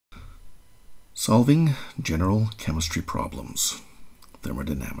Solving general chemistry problems,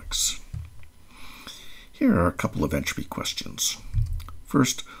 thermodynamics. Here are a couple of entropy questions.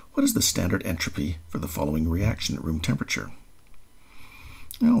 First, what is the standard entropy for the following reaction at room temperature?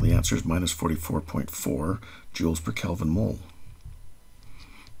 Well, the answer is minus 44.4 joules per Kelvin mole.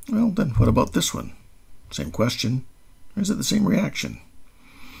 Well, then what about this one? Same question, or is it the same reaction?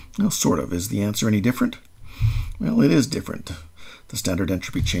 Well, sort of. Is the answer any different? Well, it is different. The standard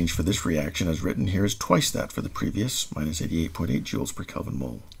entropy change for this reaction as written here is twice that for the previous, minus 88.8 joules per Kelvin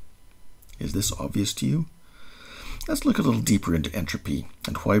mole. Is this obvious to you? Let's look a little deeper into entropy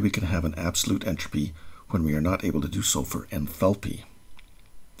and why we can have an absolute entropy when we are not able to do so for enthalpy.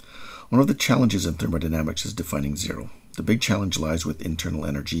 One of the challenges in thermodynamics is defining zero. The big challenge lies with internal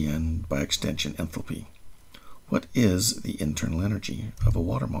energy and, by extension, enthalpy. What is the internal energy of a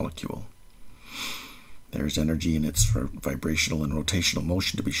water molecule? There's energy in its vibrational and rotational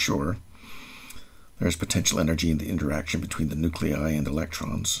motion, to be sure. There's potential energy in the interaction between the nuclei and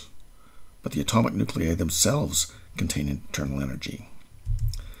electrons. But the atomic nuclei themselves contain internal energy.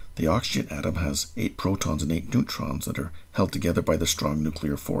 The oxygen atom has 8 protons and 8 neutrons that are held together by the strong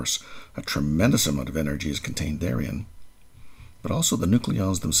nuclear force. A tremendous amount of energy is contained therein. But also the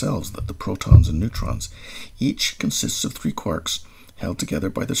nucleons themselves, the protons and neutrons. Each consists of 3 quarks held together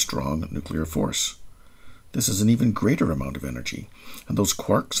by the strong nuclear force. This is an even greater amount of energy, and those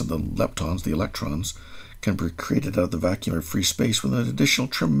quarks and the leptons, the electrons, can be created out of the vacuum of free space with an additional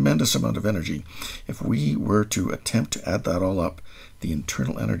tremendous amount of energy. If we were to attempt to add that all up, the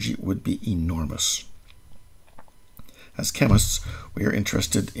internal energy would be enormous. As chemists, we are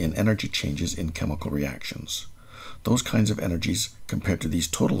interested in energy changes in chemical reactions. Those kinds of energies, compared to these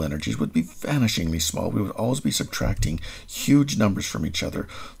total energies, would be vanishingly small. We would always be subtracting huge numbers from each other,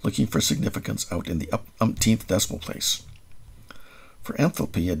 looking for significance out in the umpteenth decimal place. For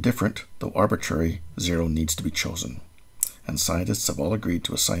enthalpy, a different, though arbitrary, zero needs to be chosen, and scientists have all agreed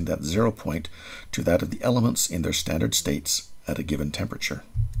to assign that 0 point to that of the elements in their standard states at a given temperature.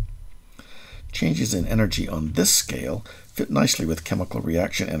 Changes in energy on this scale fit nicely with chemical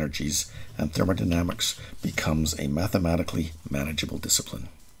reaction energies, and thermodynamics becomes a mathematically manageable discipline.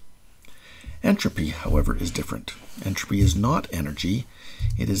 Entropy, however, is different. Entropy is not energy,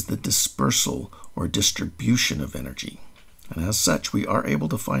 it is the dispersal or distribution of energy. And as such, we are able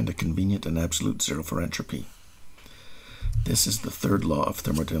to find a convenient and absolute zero for entropy. This is the third law of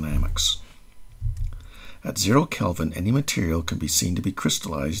thermodynamics. At 0 Kelvin, any material can be seen to be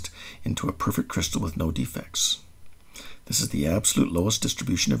crystallized into a perfect crystal with no defects. This is the absolute lowest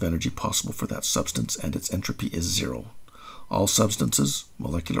distribution of energy possible for that substance, and its entropy is 0. All substances,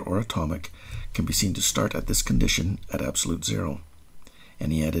 molecular or atomic, can be seen to start at this condition at absolute 0.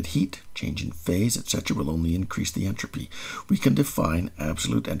 Any added heat, change in phase, etc. will only increase the entropy. We can define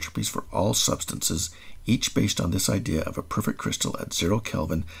absolute entropies for all substances, each based on this idea of a perfect crystal at 0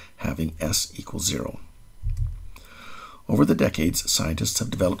 Kelvin having S equals 0. Over the decades, scientists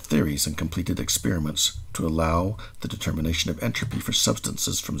have developed theories and completed experiments to allow the determination of entropy for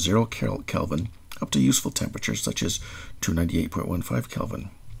substances from 0 Kelvin up to useful temperatures such as 298.15 Kelvin.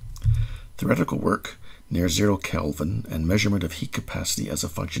 Theoretical work near 0 Kelvin and measurement of heat capacity as a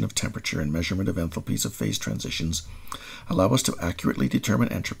function of temperature and measurement of enthalpies of phase transitions allow us to accurately determine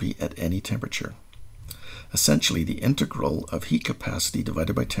entropy at any temperature. Essentially, the integral of heat capacity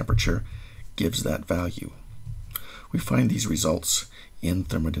divided by temperature gives that value. We find these results in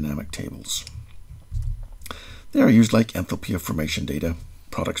thermodynamic tables. They are used like enthalpy of formation data,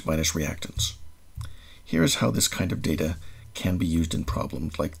 products minus reactants. Here is how this kind of data can be used in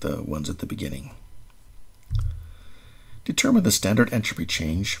problems like the ones at the beginning. Determine the standard entropy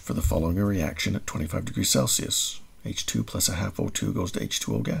change for the following reaction at 25 degrees Celsius. H2 plus a half O2 goes to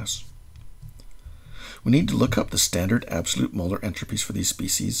H2O gas. We need to look up the standard absolute molar entropies for these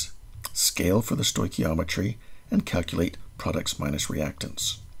species, scale for the stoichiometry, and calculate products minus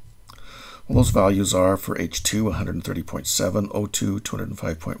reactants. Well, those values are for H2 130.7, O2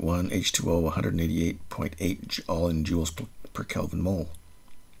 205.1, H2O 188.8, all in joules per Kelvin mole.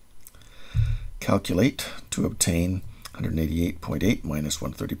 Calculate to obtain 188.8 minus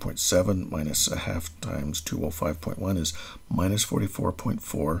 130.7 minus a half times 205.1 is minus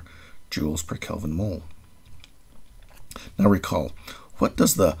 44.4 joules per Kelvin mole. Now recall, what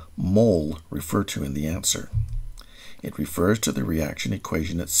does the mole refer to in the answer? It refers to the reaction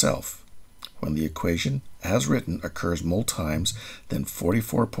equation itself. When the equation, as written, occurs mole times, then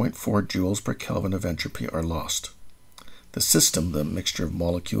 44.4 joules per Kelvin of entropy are lost. The system, the mixture of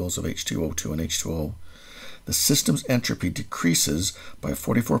molecules of H2O2 and H2O, the system's entropy decreases by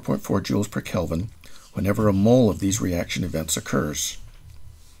 44.4 joules per Kelvin whenever a mole of these reaction events occurs.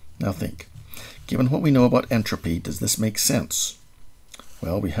 Now think, Given what we know about entropy, does this make sense?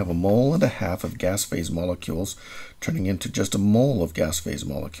 Well, we have 1.5 moles of gas phase molecules turning into just 1 mole of gas phase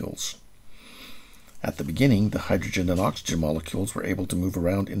molecules. At the beginning, the hydrogen and oxygen molecules were able to move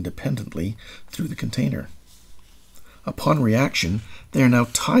around independently through the container. Upon reaction, they are now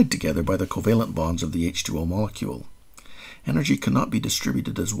tied together by the covalent bonds of the H2O molecule. Energy cannot be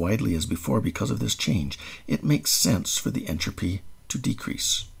distributed as widely as before because of this change. It makes sense for the entropy to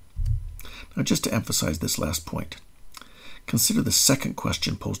decrease. Now, just to emphasize this last point, consider the second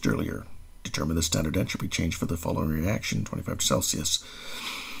question posed earlier. Determine the standard entropy change for the following reaction, 25 Celsius.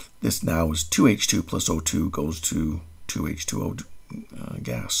 This now is 2H2 plus O2 goes to 2H2O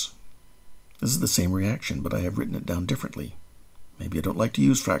gas. This is the same reaction, but I have written it down differently. Maybe I don't like to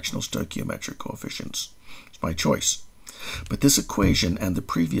use fractional stoichiometric coefficients. It's my choice. But this equation and the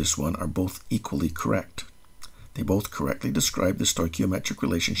previous one are both equally correct. They both correctly describe the stoichiometric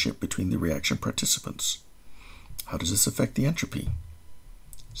relationship between the reaction participants. How does this affect the entropy?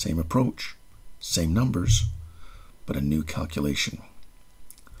 Same approach, same numbers, but a new calculation.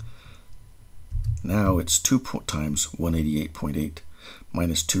 Now it's 2 times 188.8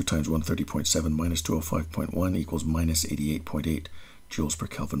 minus 2 times 130.7 minus 205.1 equals minus 88.8 joules per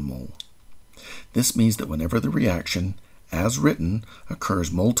Kelvin mole. This means that whenever the reaction, as written,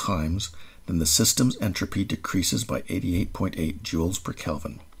 occurs mole times, then the system's entropy decreases by 88.8 joules per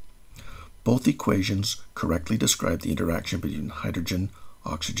Kelvin. Both equations correctly describe the interaction between hydrogen,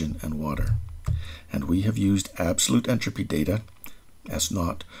 oxygen, and water. And we have used absolute entropy data,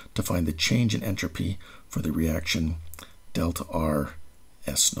 S0, to find the change in entropy for the reaction delta R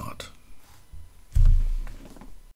S0.